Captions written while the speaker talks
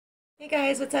Hey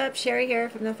guys, what's up? Sherry here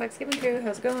from the Flex Crew.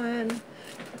 How's it going?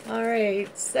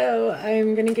 Alright, so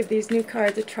I'm going to give these new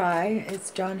cards a try. It's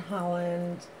John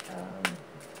Holland,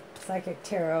 Psychic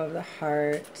Tarot of the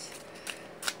Heart.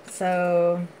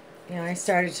 So, I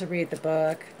started to read the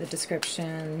book, the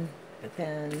description, but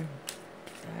then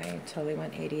I totally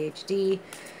went ADHD,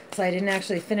 so I didn't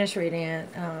actually finish reading it.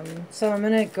 So I'm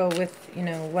going to go with,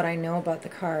 what I know about the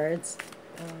cards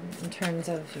in terms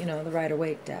of, the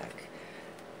Rider-Waite deck.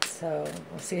 So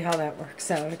we'll see how that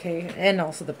works out, okay? And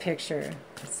also the picture.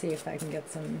 Let's see if I can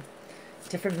get some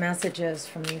different messages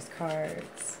from these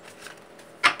cards.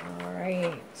 All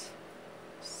right.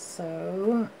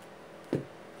 So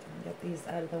get these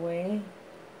out of the way.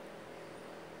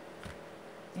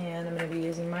 And I'm going to be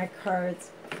using my cards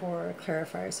for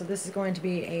clarifier. So this is going to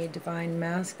be a Divine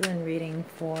Masculine reading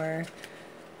for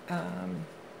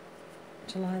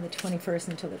July the 21st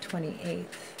until the 28th.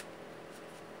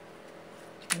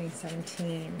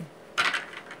 2017.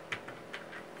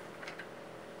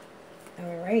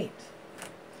 All right.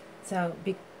 So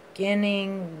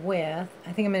beginning with,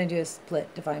 I think I'm going to do a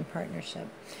split divine partnership.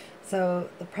 So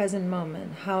the present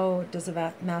moment, how does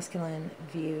a masculine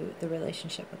view the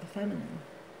relationship with the feminine?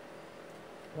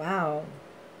 Wow.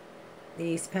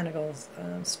 The Ace of Pentacles,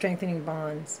 strengthening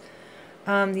bonds.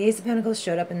 The Ace of Pentacles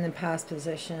showed up in the past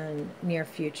position, near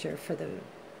future for the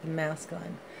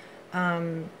masculine.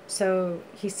 So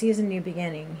he sees a new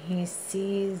beginning. He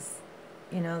sees,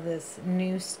 this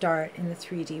new start in the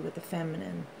 3D with the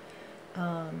feminine.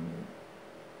 And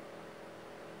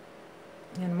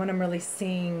what I'm really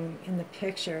seeing in the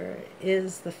picture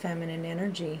is the feminine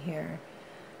energy here.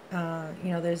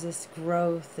 There's this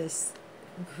growth, this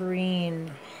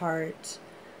green heart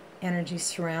energy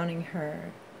surrounding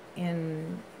her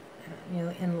in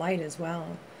light as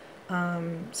well.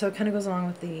 So it kind of goes along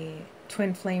with the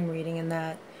twin flame reading in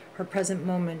that her present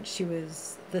moment, she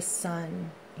was the sun,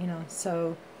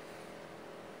 so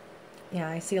yeah,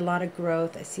 I see a lot of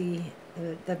growth. I see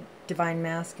the divine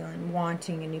masculine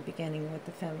wanting a new beginning with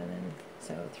the feminine.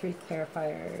 So 3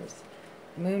 clarifiers,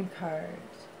 moon card,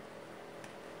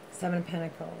 7 of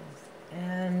Pentacles,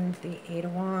 and the 8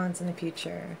 of Wands in the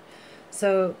future.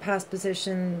 So past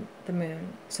position, the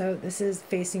moon. So this is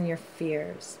facing your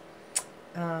fears.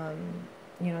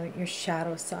 Your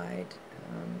shadow side,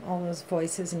 all those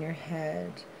voices in your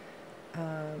head,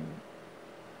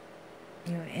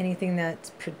 anything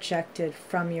that's projected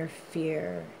from your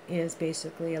fear is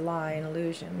basically a lie, an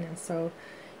illusion. And so,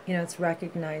 it's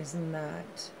recognizing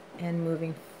that and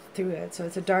moving through it. So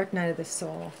it's a dark night of the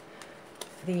soul.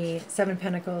 The 7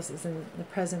 Pentacles is in the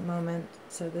present moment.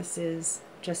 So this is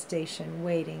gestation,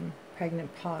 waiting,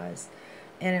 pregnant pause.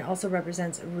 And it also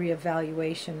represents a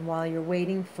reevaluation while you're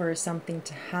waiting for something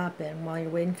to happen, while you're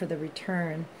waiting for the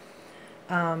return.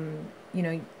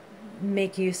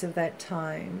 Make use of that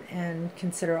time and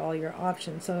consider all your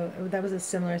options. So that was a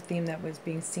similar theme that was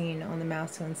being seen on the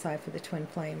masculine side for the twin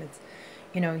flame. It's,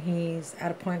 he's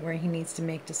at a point where he needs to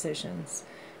make decisions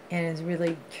and is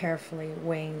really carefully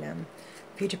weighing them.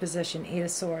 Future position, 8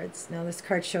 of Swords. Now this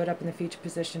card showed up in the future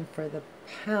position for the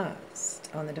past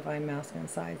on the divine masculine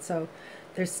side. So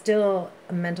there's still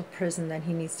a mental prison that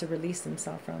he needs to release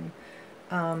himself from.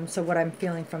 So what I'm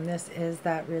feeling from this is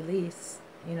that release.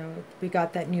 We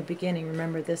got that new beginning.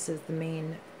 Remember, this is the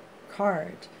main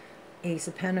card. Ace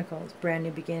of Pentacles, brand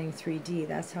new beginning, 3D.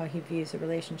 That's how he views a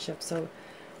relationship. So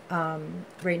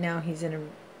right now he's in a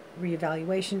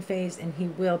reevaluation phase, and he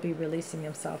will be releasing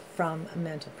himself from a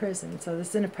mental prison. So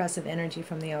this is an oppressive energy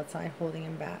from the outside holding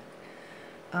him back.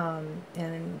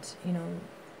 And,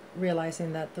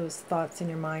 realizing that those thoughts in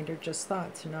your mind are just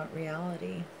thoughts, they're not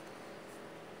reality.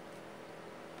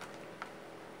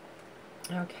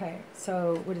 Okay,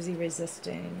 so what is he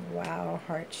resisting? Wow,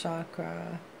 heart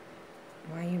chakra.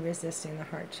 Why are you resisting the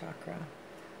heart chakra?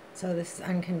 So this is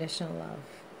unconditional love.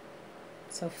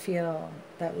 So feel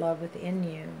that love within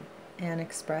you and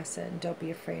express it. Don't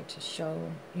be afraid to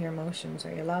show your emotions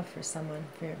or your love for someone,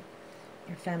 for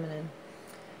your feminine.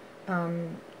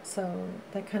 So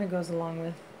that kind of goes along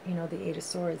with, the 8 of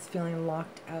Swords, feeling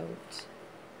locked out,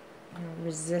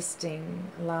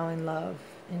 resisting, allowing love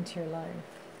into your life.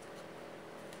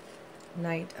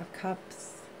 Knight of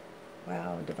Cups.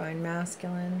 Wow, divine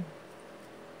masculine.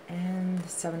 And the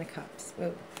 7 of Cups.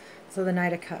 Whoa. So the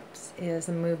Knight of Cups is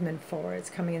a movement forward. It's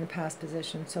coming in the past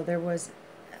position. So there was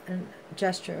a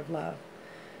gesture of love.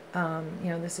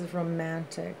 This is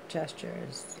romantic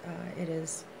gestures. It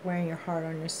is wearing your heart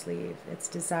on your sleeve. It's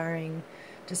desiring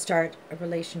to start a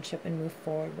relationship and move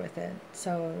forward with it.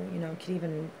 So, it could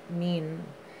even mean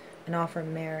an offer of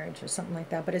marriage or something like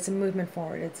that. But it's a movement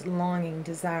forward. It's longing,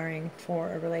 desiring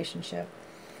for a relationship.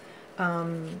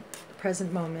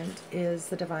 Present moment is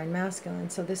the divine masculine.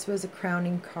 So this was a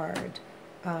crowning card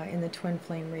in the twin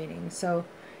flame reading. So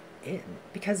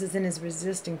because it's in his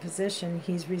resisting position,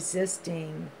 he's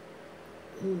resisting,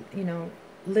 you know,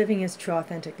 living his true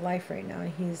authentic life right now.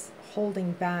 He's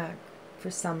holding back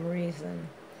for some reason.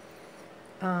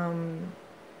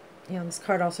 You know, this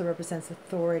card also represents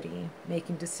authority,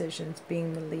 making decisions,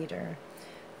 being the leader.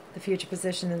 The future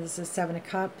position is the Seven of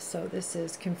Cups, so this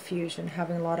is confusion,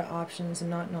 having a lot of options and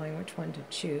not knowing which one to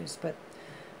choose. But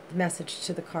the message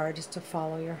to the card is to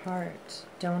follow your heart.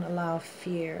 Don't allow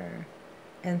fear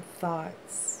and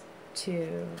thoughts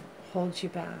to hold you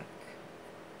back.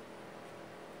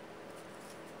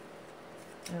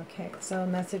 Okay, so a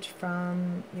message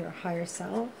from your higher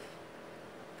self.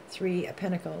 Three of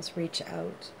Pentacles, reach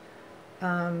out.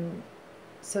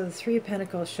 So the Three of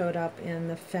Pentacles showed up in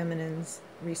the feminine's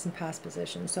recent past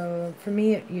position. So for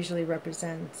me, it usually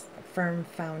represents a firm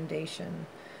foundation,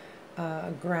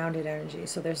 a grounded energy.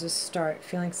 So there's a start,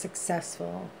 feeling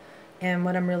successful. And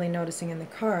what I'm really noticing in the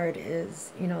card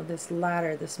is, you know, this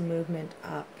ladder, this movement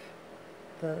up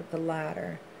the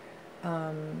ladder.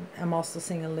 I'm also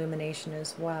seeing illumination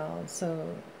as well.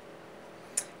 So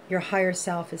your higher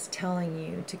self is telling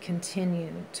you to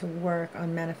continue to work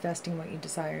on manifesting what you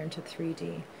desire into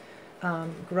 3D.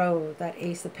 Grow that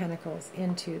Ace of Pentacles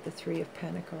into the Three of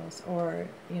Pentacles. Or,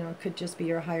 you know, it could just be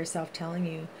your higher self telling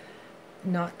you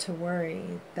not to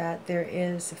worry, that there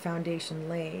is a foundation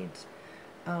laid.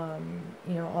 You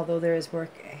know, although there is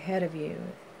work ahead of you,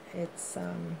 it's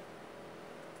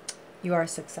you are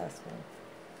successful.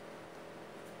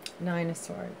 Nine of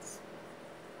Swords,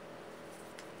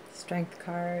 Strength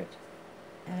card,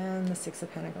 and the Six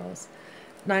of Pentacles.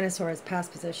 Nine of Swords,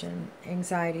 past position,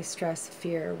 anxiety, stress,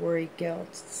 fear, worry,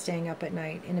 guilt, staying up at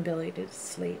night, inability to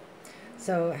sleep.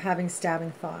 So having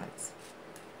stabbing thoughts.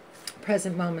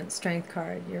 Present moment, Strength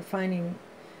card. You're trying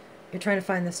to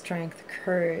find the strength, the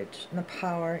courage, and the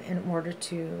power in order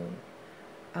to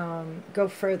go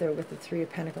further with the Three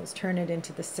of Pentacles. Turn it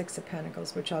into the Six of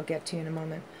Pentacles, which I'll get to in a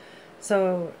moment.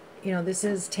 So, you know, this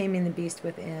is taming the beast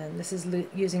within. This is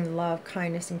using love,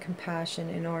 kindness, and compassion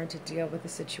in order to deal with the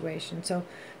situation. So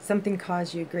something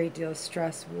caused you a great deal of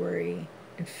stress, worry,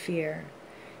 and fear.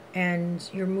 And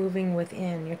you're moving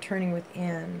within, you're turning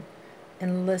within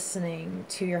and listening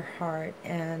to your heart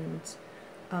and,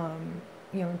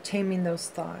 you know, taming those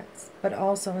thoughts. But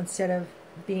also, instead of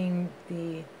being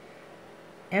the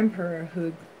emperor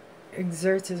who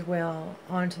exerts his will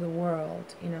onto the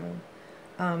world, you know,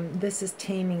 this is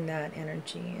taming that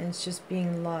energy, and it's just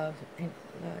being love, and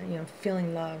you know,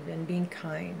 feeling loved and being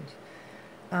kind.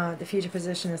 The future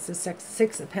position is the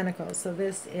Six of Pentacles, so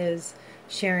this is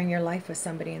sharing your life with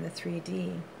somebody in the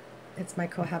 3D. It's my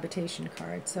cohabitation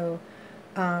card. So,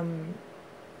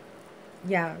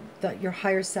 yeah, your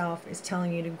higher self is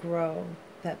telling you to grow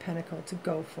that pentacle, to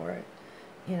go for it.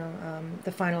 You know,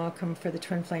 the final outcome for the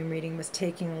twin flame reading was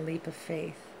taking a leap of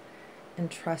faith and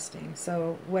trusting.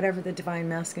 So whatever the divine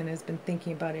masculine has been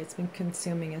thinking about, it's been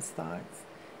consuming his thoughts,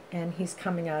 and he's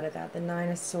coming out of that. The Nine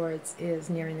of Swords is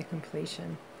nearing the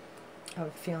completion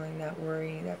of feeling that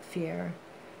worry, that fear,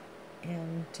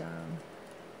 and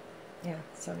yeah,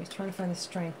 so he's trying to find the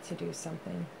strength to do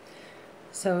something.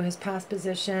 So his past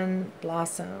position,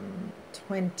 Blossom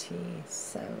 20.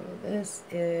 So this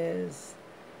is,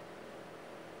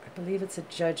 I believe it's a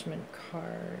Judgment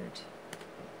card.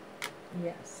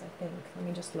 Yes, I think. Let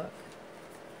me just look.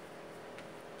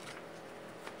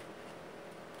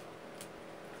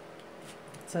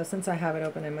 So since I have it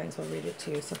open, I might as well read it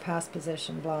too. So past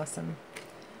position, Blossom.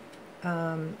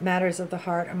 Matters of the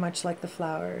heart are much like the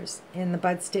flowers. In the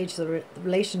bud stage, the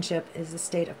relationship is a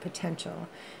state of potential.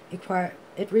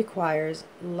 It requires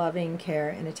loving care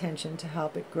and attention to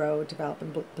help it grow, develop,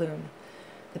 and bloom.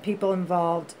 The people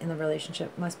involved in the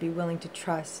relationship must be willing to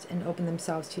trust and open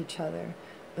themselves to each other.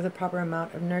 With a proper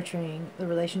amount of nurturing, the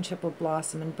relationship will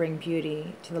blossom and bring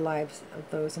beauty to the lives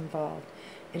of those involved.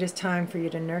 It is time for you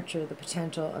to nurture the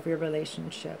potential of your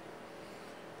relationship.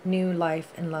 New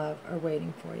life and love are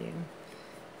waiting for you.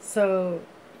 So,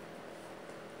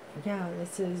 yeah,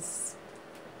 this is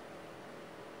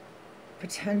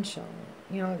potential.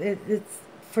 You know, it's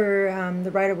for the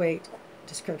Rider-Waite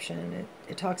description.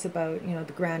 It talks about, you know,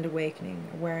 the grand awakening,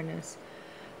 awareness.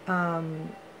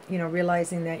 You know,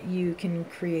 realizing that you can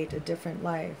create a different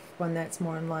life, one that's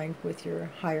more in line with your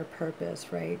higher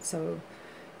purpose, right? So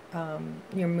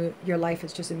your life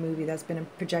is just a movie that's been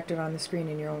projected on the screen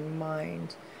in your own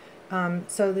mind.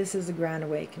 So this is a grand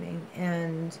awakening,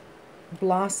 and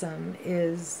Blossom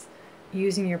is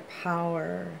using your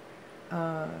power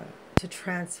to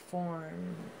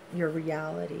transform your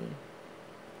reality.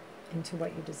 into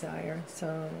what you desire.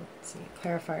 So let's see,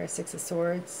 clarifier, Six of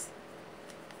Swords,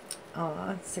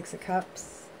 Six of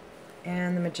Cups,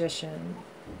 and the Magician.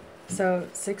 So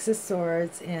Six of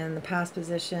Swords in the past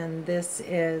position, this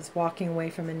is walking away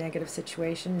from a negative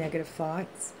situation, negative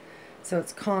thoughts. So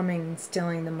it's calming,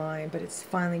 stilling the mind, but it's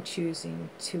finally choosing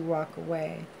to walk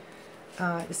away.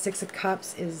 The Six of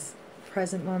Cups is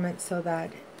present moment, so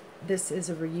that this is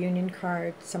a reunion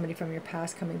card, somebody from your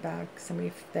past coming back,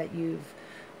 somebody that you've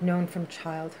known from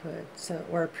childhood, so,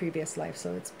 or a previous life.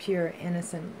 So it's pure,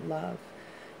 innocent love.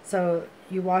 So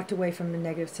you walked away from a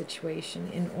negative situation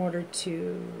in order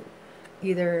to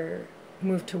either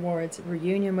move towards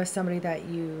reunion with somebody that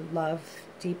you love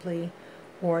deeply,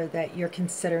 or that you're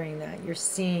considering, that you're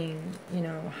seeing, you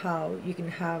know, how you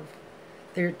can have,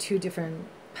 there are two different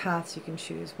paths you can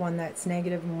choose, one that's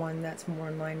negative and one that's more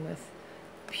in line with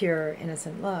pure,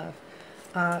 innocent love.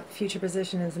 Future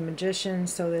position is a Magician,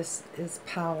 so this is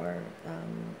power,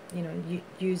 you know,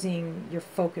 using your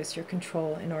focus, your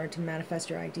control in order to manifest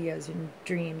your ideas and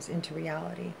dreams into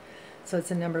reality. So it's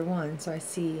a number one. So I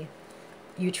see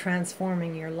you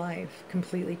transforming your life,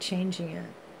 completely changing it,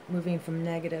 moving from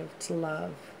negative to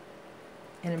love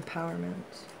and empowerment.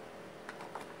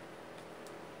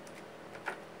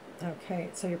 Okay,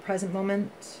 so your present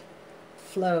moment,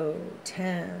 flow,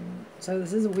 10. So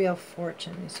this is a Wheel of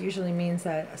Fortune. This usually means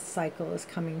that a cycle is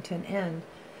coming to an end,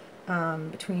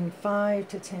 between 5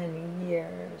 to 10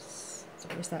 years. So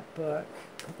where's that book?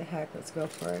 What the heck? Let's go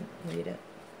for it. Read it.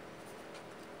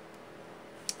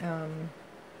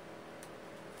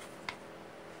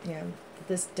 Yeah,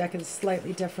 this deck is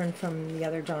slightly different from the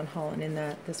other John Holland in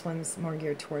that this one's more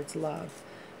geared towards love.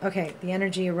 Okay, the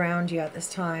energy around you at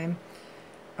this time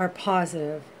are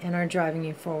positive and are driving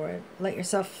you forward. Let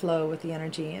yourself flow with the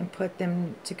energy and put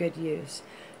them to good use.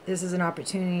 This is an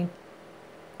opportune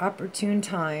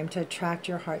time to attract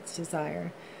your heart's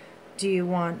desire. Do you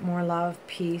want more love,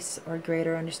 peace, or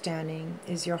greater understanding?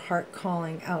 Is your heart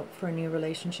calling out for a new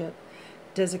relationship?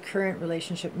 Does a current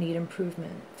relationship need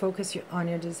improvement? Focus on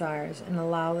your desires and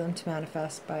allow them to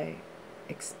manifest by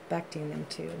expecting them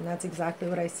to. And that's exactly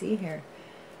what I see here.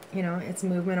 You know, it's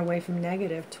movement away from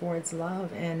negative towards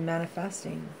love and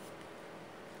manifesting.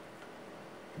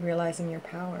 Realizing your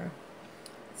power.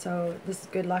 So this is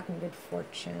good luck and good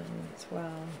fortune as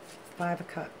well. 5 of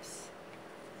Cups.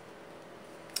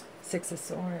 6 of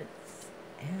Swords.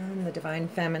 And the Divine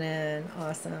Feminine.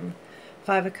 Awesome.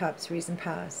 5 of Cups, reason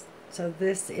past. So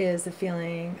this is a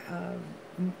feeling of,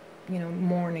 you know,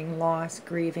 mourning, loss,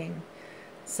 grieving.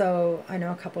 So I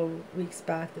know a couple weeks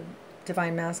back the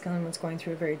Divine Masculine was going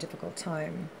through a very difficult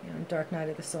time, you know, dark night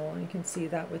of the soul. And you can see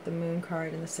that with the Moon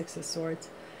card and the 6 of Swords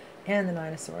and the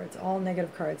 9 of Swords, all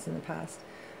negative cards in the past.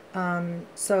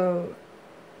 So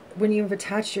when you've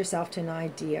attached yourself to an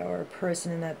idea or a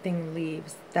person and that thing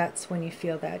leaves, that's when you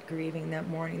feel that grieving, that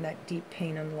mourning, that deep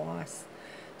pain and loss.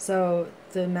 So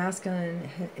the masculine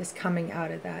is coming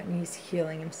out of that and he's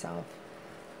healing himself.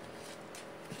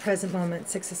 The present moment,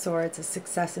 6 of Swords, is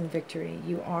success and victory.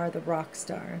 You are the rock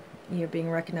star. You're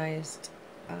being recognized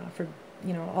for,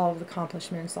 you know, all of the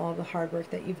accomplishments, all of the hard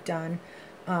work that you've done.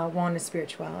 One is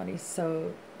spirituality.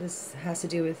 So this has to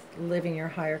do with living your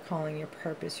higher calling, your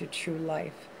purpose, your true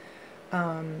life.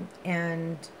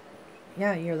 And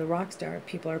yeah, you're the rock star.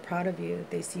 People are proud of you.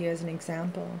 They see you as an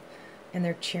example and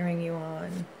they're cheering you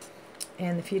on.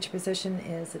 And the future position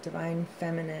is the Divine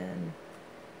Feminine.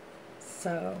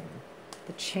 So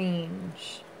the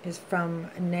change is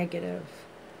from a negative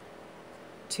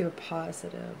to a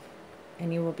positive,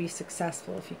 and you will be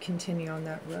successful if you continue on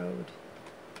that road.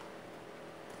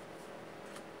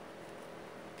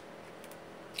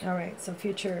 All right, so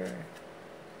future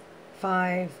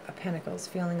 5 of Pentacles,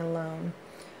 feeling alone.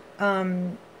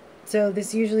 So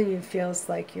this usually feels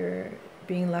like you're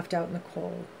being left out in the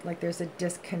cold, like there's a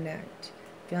disconnect,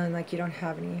 feeling like you don't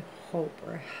have any hope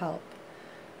or help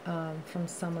from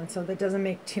someone. So that doesn't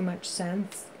make too much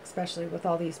sense, especially with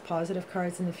all these positive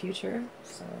cards in the future.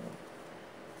 So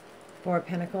 4 of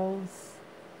Pentacles,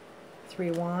 3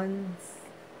 of Wands,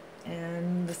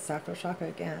 and the Sacral Chakra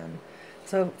again.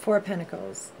 So 4 of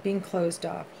Pentacles, being closed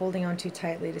off, holding on too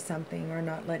tightly to something or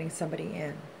not letting somebody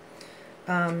in.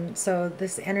 So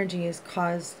this energy has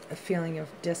caused a feeling of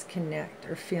disconnect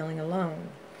or feeling alone.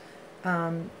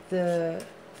 The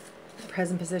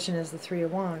present position is the 3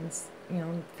 of Wands, you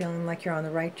know, feeling like you're on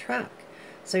the right track.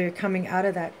 So you're coming out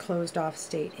of that closed off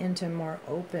state into a more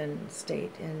open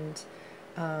state and,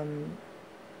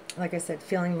 like I said,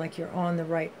 feeling like you're on the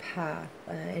right path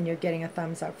and you're getting a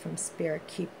thumbs up from Spirit.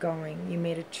 Keep going. You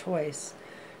made a choice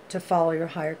to follow your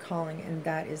higher calling, and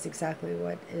that is exactly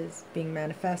what is being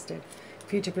manifested.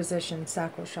 future position,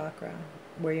 sacral chakra,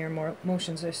 where your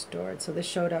emotions are stored. So this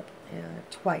showed up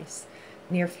twice.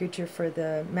 Near future for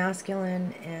the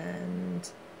masculine, and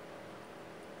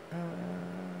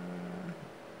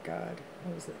God,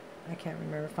 what was it? I can't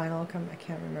remember. Final outcome, I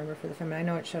can't remember for the feminine. I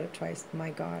know it showed up twice.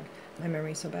 My God, my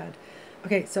memory's so bad.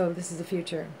 Okay, so this is the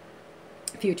future.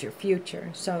 Future.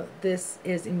 So this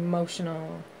is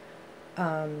emotional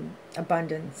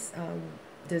abundance,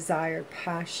 desire,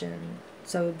 passion.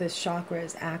 So this chakra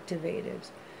is activated.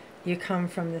 You come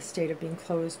from this state of being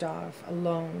closed off,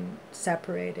 alone,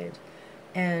 separated,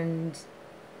 and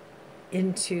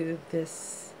into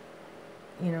this,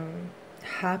 you know,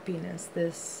 happiness,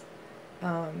 this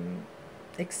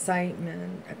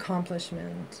excitement,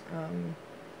 accomplishment,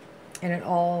 and it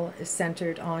all is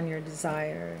centered on your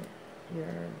desire,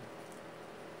 your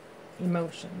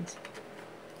emotions.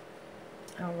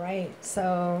 All right,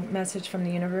 so message from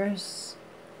the universe,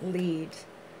 lead.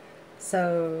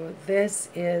 So this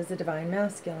is the divine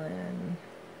masculine.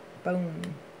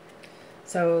 Boom.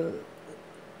 So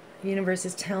the universe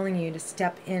is telling you to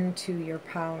step into your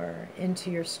power,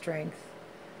 into your strength,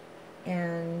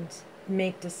 and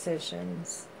make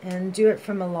decisions, and do it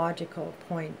from a logical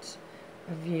point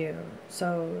of view.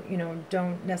 So, you know,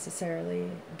 don't necessarily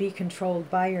be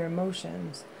controlled by your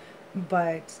emotions,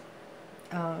 but,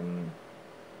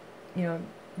 you know,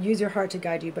 use your heart to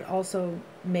guide you, but also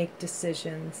make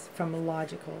decisions from a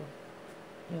logical,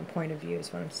 you know, point of view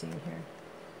is what I'm seeing here.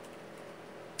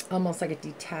 Almost like a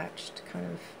detached kind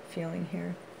of feeling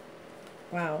here.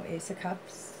 Wow, Ace of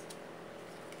Cups,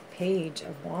 Page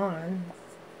of Wands,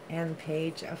 and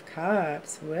Page of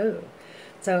Cups. Whoa.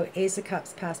 So Ace of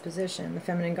Cups, past position. The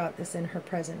feminine got this in her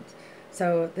present.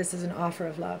 So this is an offer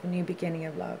of love, a new beginning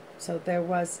of love. So there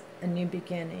was a new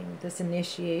beginning, this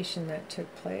initiation that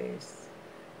took place,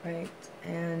 right?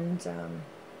 And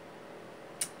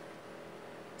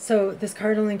so this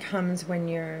card only comes when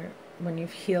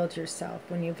you've healed yourself,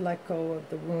 when you've let go of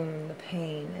the wound, the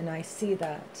pain, and I see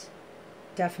that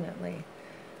definitely.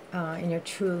 And you're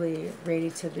truly ready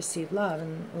to receive love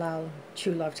and allow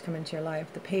true love to come into your life.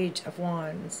 The Page of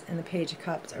Wands and the Page of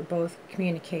Cups are both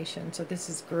communication. So this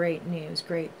is great news,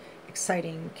 great,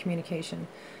 exciting communication.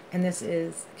 And this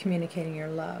is communicating your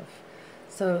love.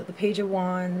 So the Page of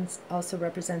Wands also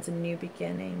represents a new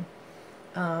beginning.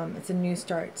 It's a new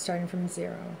start, starting from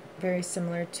zero. Very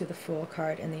similar to the Fool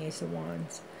card and the Ace of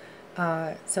Wands.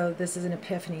 So this is an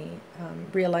epiphany,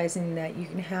 realizing that you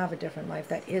can have a different life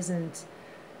that isn't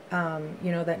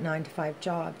you know, that 9-to-5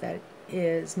 job, that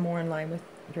is more in line with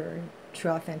your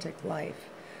true authentic life.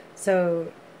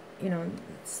 So, you know,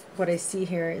 what I see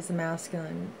here is the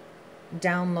masculine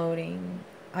downloading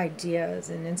ideas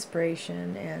and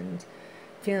inspiration and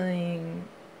feeling,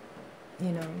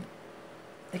 you know,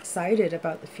 excited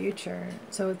about the future.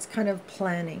 So it's kind of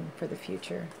planning for the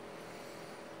future.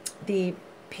 The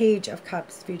Page of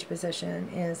Cups, future position,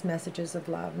 is messages of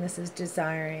love, and this is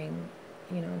desiring,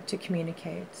 you know, to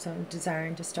communicate. So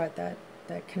desiring to start that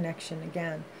connection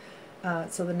again.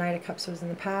 So the Knight of Cups was in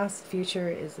the past. Future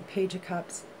is the Page of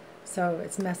Cups. So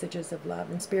it's messages of love,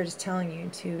 and Spirit is telling you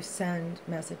to send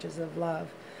messages of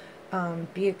love.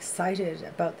 Be excited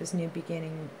about this new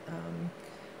beginning,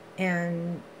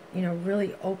 and, you know,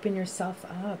 really open yourself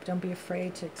up. Don't be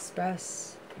afraid to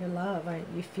express your love.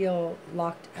 You feel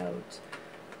locked out,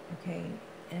 okay?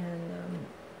 And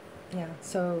yeah,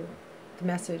 so the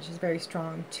message is very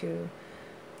strong to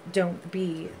don't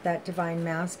be that divine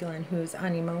masculine who's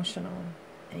unemotional.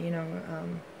 You know,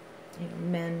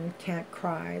 men can't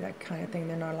cry, that kind of thing.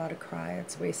 They're not allowed to cry.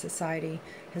 It's the way society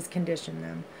has conditioned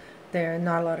them. They're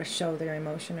not allowed to show their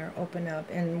emotion or open up.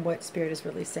 And what Spirit is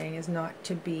really saying is not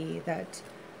to be that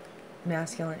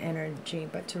masculine energy,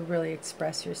 but to really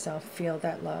express yourself, feel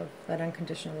that love, that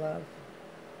unconditional love,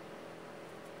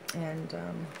 and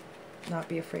not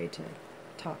be afraid to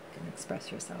talk and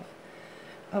express yourself.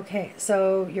 Okay,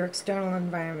 so your external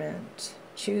environment,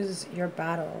 choose your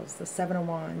battles, the Seven of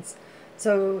Wands.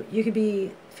 So you could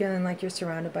be feeling like you're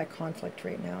surrounded by conflict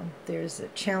right now. There's a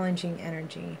challenging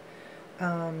energy.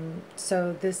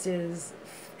 So this is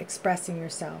expressing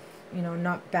yourself, you know,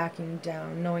 not backing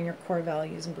down, knowing your core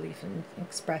values and beliefs and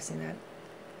expressing that.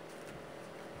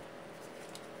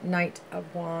 Knight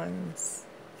of Wands,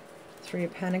 Three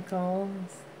of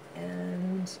Pentacles,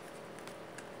 and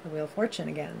the Wheel of Fortune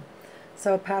again.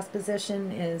 So past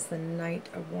position is the Knight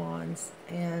of Wands,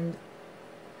 and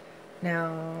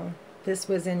now this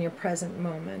was in your present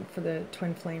moment for the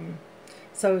twin flame.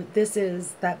 So this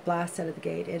is that blast out of the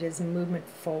gate. It is movement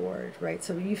forward, right?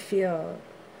 So you feel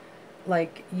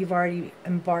like you've already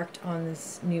embarked on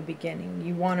this new beginning.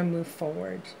 You want to move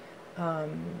forward.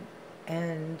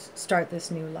 and start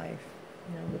this new life.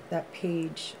 You know, with that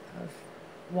page of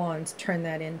wands, turn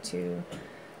that into,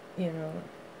 you know,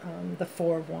 the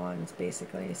Four of Wands,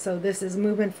 basically. So this is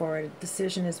movement forward. A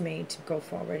decision is made to go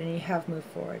forward, and you have moved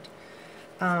forward.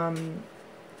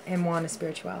 And Wand of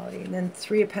Spirituality. And then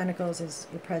Three of Pentacles is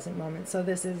your present moment. So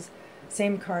this is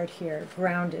same card here,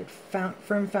 grounded,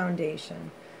 firm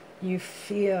foundation. You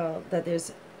feel that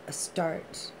there's a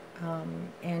start,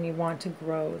 and you want to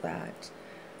grow that.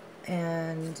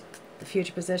 And the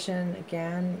future position,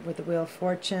 again, with the Wheel of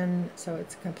Fortune, so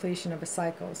it's completion of a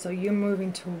cycle. So you're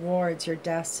moving towards your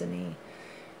destiny.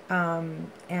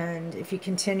 And if you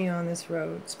continue on this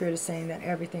road, Spirit is saying that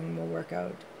everything will work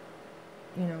out,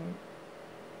 you know,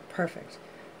 perfect.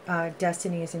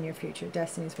 Destiny is in your future.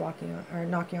 Destiny is walking on, or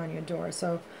knocking on your door.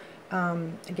 So,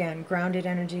 again, grounded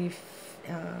energy,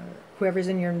 whoever's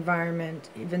in your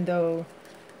environment, even though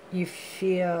you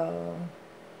feel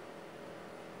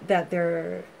that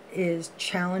there is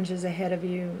challenges ahead of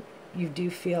you, you do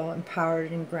feel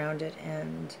empowered and grounded,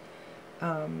 and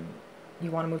you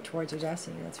want to move towards your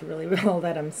destiny. That's really all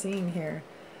that I'm seeing here.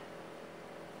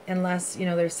 Unless, you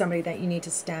know, there's somebody that you need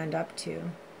to stand up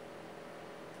to.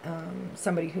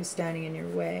 Somebody who's standing in your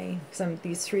way.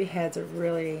 These three heads are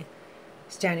really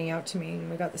standing out to me.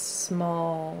 We got this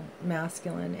small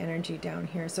masculine energy down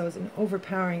here, so it's an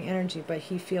overpowering energy, but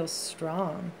he feels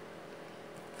strong.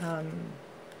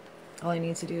 All he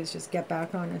needs to do is just get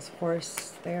back on his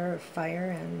horse there of fire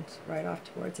and ride off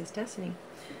towards his destiny.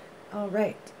 All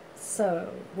right,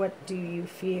 so what do you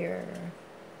fear?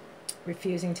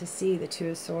 Refusing to see the Two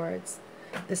of Swords.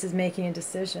 This is making a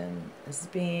decision. This is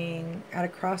being at a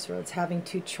crossroads, having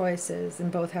two choices,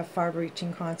 and both have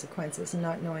far-reaching consequences, and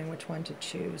not knowing which one to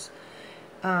choose.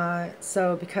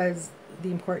 So because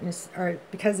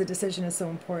the decision is so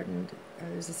important,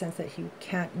 there's a sense that you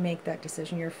can't make that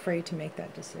decision. You're afraid to make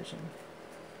that decision.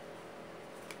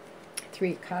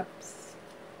 Three of Cups.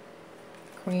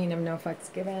 Queen of no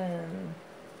fucks given.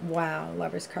 Wow,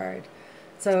 Lover's card.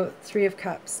 So Three of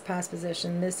Cups, past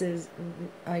position. This is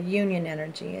a union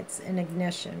energy. It's an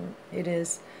ignition. It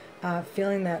is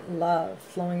feeling that love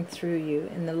flowing through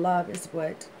you. And the love is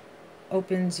what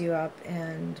opens you up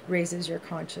and raises your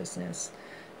consciousness.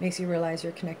 Makes you realize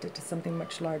you're connected to something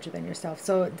much larger than yourself.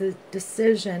 So the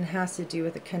decision has to do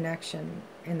with a connection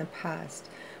in the past.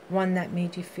 One that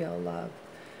made you feel love.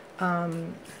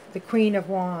 The Queen of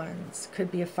Wands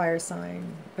could be a fire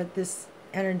sign. But this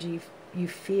energy you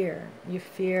fear. You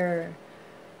fear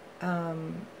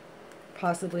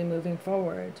possibly moving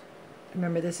forward.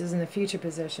 Remember, this is in the future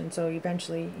position, so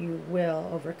eventually you will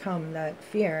overcome that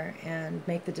fear and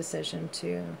make the decision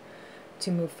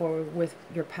to move forward with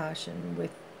your passion,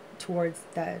 towards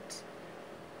the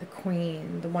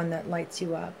queen, the one that lights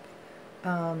you up.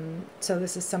 So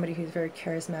this is somebody who's very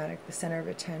charismatic, the center of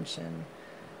attention.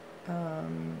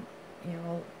 You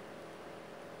know,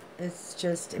 it's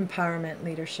just empowerment,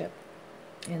 leadership,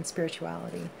 and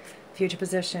spirituality. Future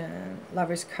position,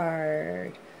 Lover's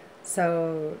card.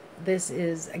 So this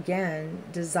is, again,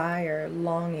 desire,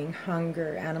 longing,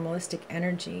 hunger, animalistic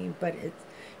energy, but it's,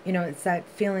 you know, it's that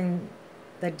feeling,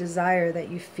 that desire that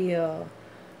you feel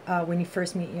when you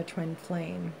first meet your twin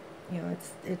flame. You know,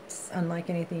 it's unlike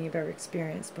anything you've ever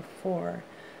experienced before.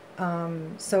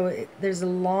 So there's a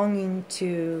longing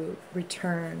to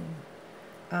return,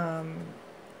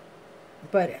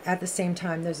 but at the same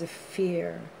time there's a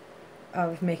fear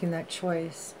of making that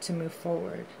choice to move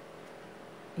forward.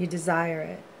 You desire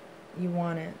it, you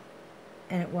want it,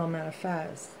 and it will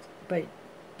manifest. But,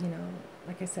 you know,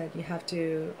 like I said, you have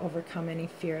to overcome any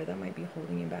fear that might be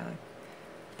holding you back.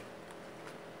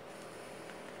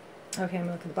 Okay, I'm going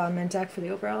to look at the bottom end deck for the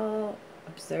overall.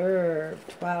 Observe,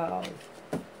 12.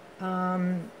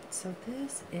 So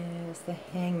this is the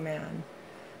Hangman.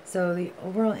 So the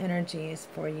overall energy is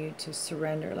for you to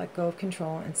surrender, let go of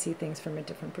control, and see things from a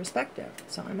different perspective.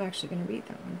 So I'm actually going to read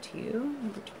that one to you.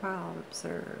 Number 12,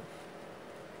 observe.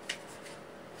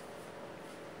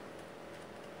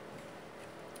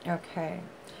 Okay.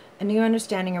 A new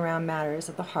understanding around matters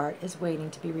of the heart is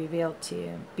waiting to be revealed to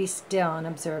you. Be still and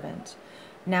observant.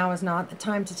 Now is not the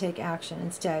time to take action.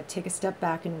 Instead, take a step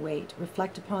back and wait.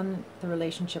 Reflect upon the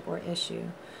relationship or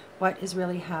issue. What is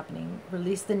really happening?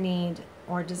 Release the need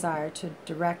or desire to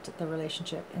direct the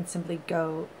relationship and simply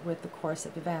go with the course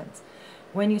of events.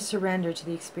 When you surrender to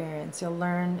the experience, you'll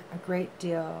learn a great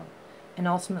deal and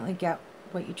ultimately get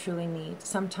what you truly need.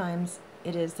 Sometimes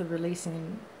it is the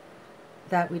releasing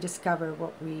that we discover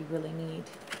what we really need,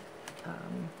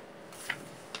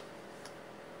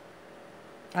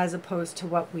 as opposed to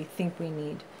what we think we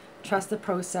need. Trust the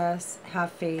process,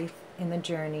 have faith in the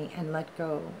journey and let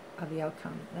go of the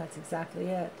outcome. That's exactly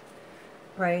it,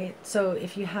 right? So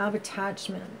if you have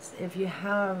attachments, if you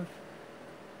have,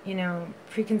 you know,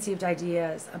 preconceived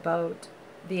ideas about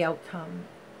the outcome,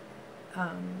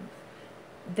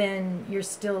 then you're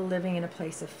still living in a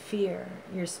place of fear.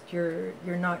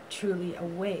 You're not truly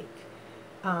awake.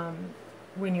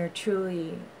 When you're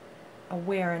truly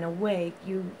aware and awake,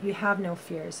 you have no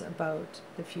fears about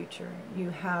the future. You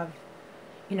have,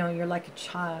 you know, you're like a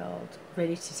child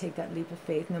ready to take that leap of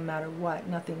faith no matter what.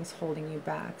 Nothing's holding you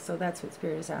back. So that's what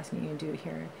Spirit is asking you to do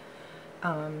here.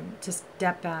 To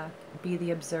step back, be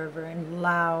the observer, and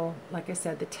allow, like I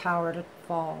said, the tower to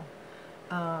fall.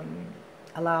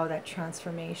 Allow that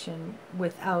transformation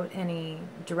without any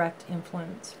direct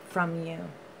influence from you.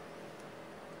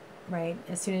 Right?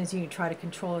 As soon as you try to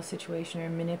control a situation or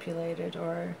manipulate it,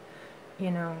 or,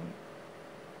 you know,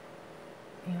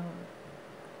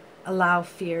 allow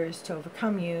fears to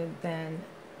overcome you, then,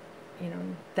 you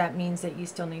know, that means that you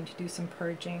still need to do some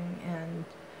purging and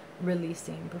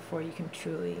releasing before you can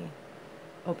truly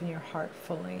open your heart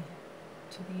fully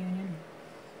to the union.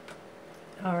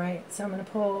 All right, so I'm going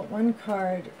to pull one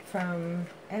card from,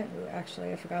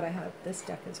 actually I forgot I have this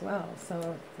deck as well,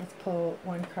 so let's pull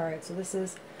one card. So this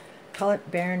is, call it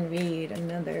Baron Reed,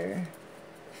 another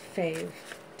fave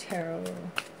tarot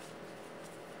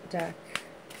deck.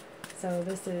 So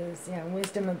this is, yeah,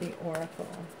 Wisdom of the Oracle.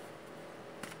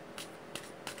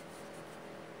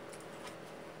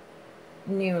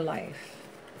 New life.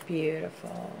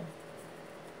 Beautiful.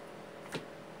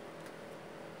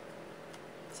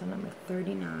 So number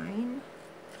 39.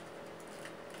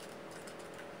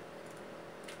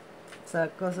 So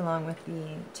it goes along with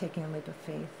the taking a leap of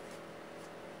faith.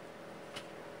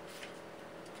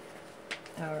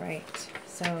 All right,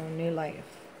 so new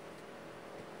life.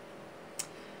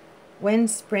 When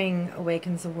spring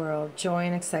awakens the world, joy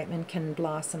and excitement can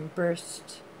blossom,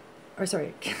 burst, or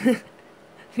sorry, let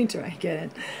me try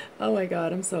again. Oh my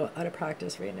God, I'm so out of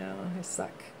practice right now. I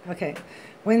suck. Okay.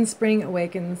 When spring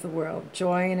awakens the world,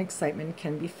 joy and excitement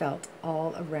can be felt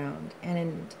all around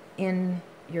and in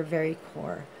your very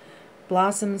core.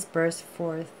 Blossoms burst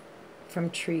forth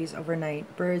from trees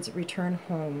overnight. Birds return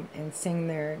home and sing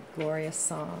their glorious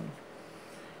song.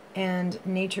 And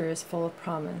nature is full of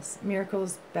promise.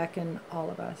 Miracles beckon all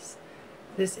of us.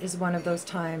 This is one of those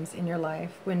times in your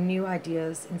life when new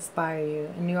ideas inspire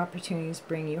you and new opportunities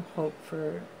bring you hope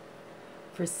for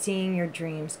seeing your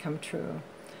dreams come true.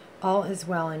 All is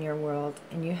well in your world,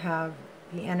 and you have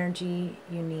the energy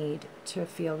you need to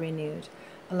feel renewed.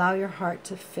 Allow your heart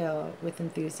to fill with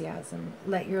enthusiasm.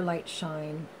 Let your light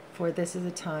shine, for this is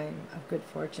a time of good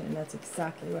fortune. And that's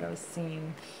exactly what I was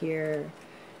seeing here.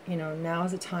 You know, now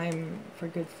is a time for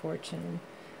good fortune.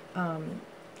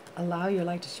 Allow your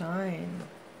light to shine.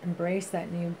 Embrace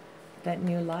that new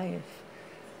life.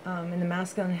 And the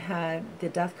masculine had the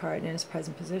death card in its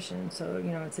present position. So,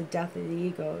 you know, it's a death of the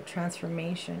ego,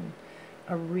 transformation,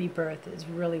 a rebirth is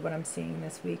really what I'm seeing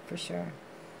this week for sure.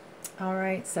 All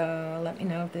right, so let me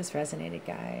know if this resonated,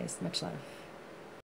 guys. Much love.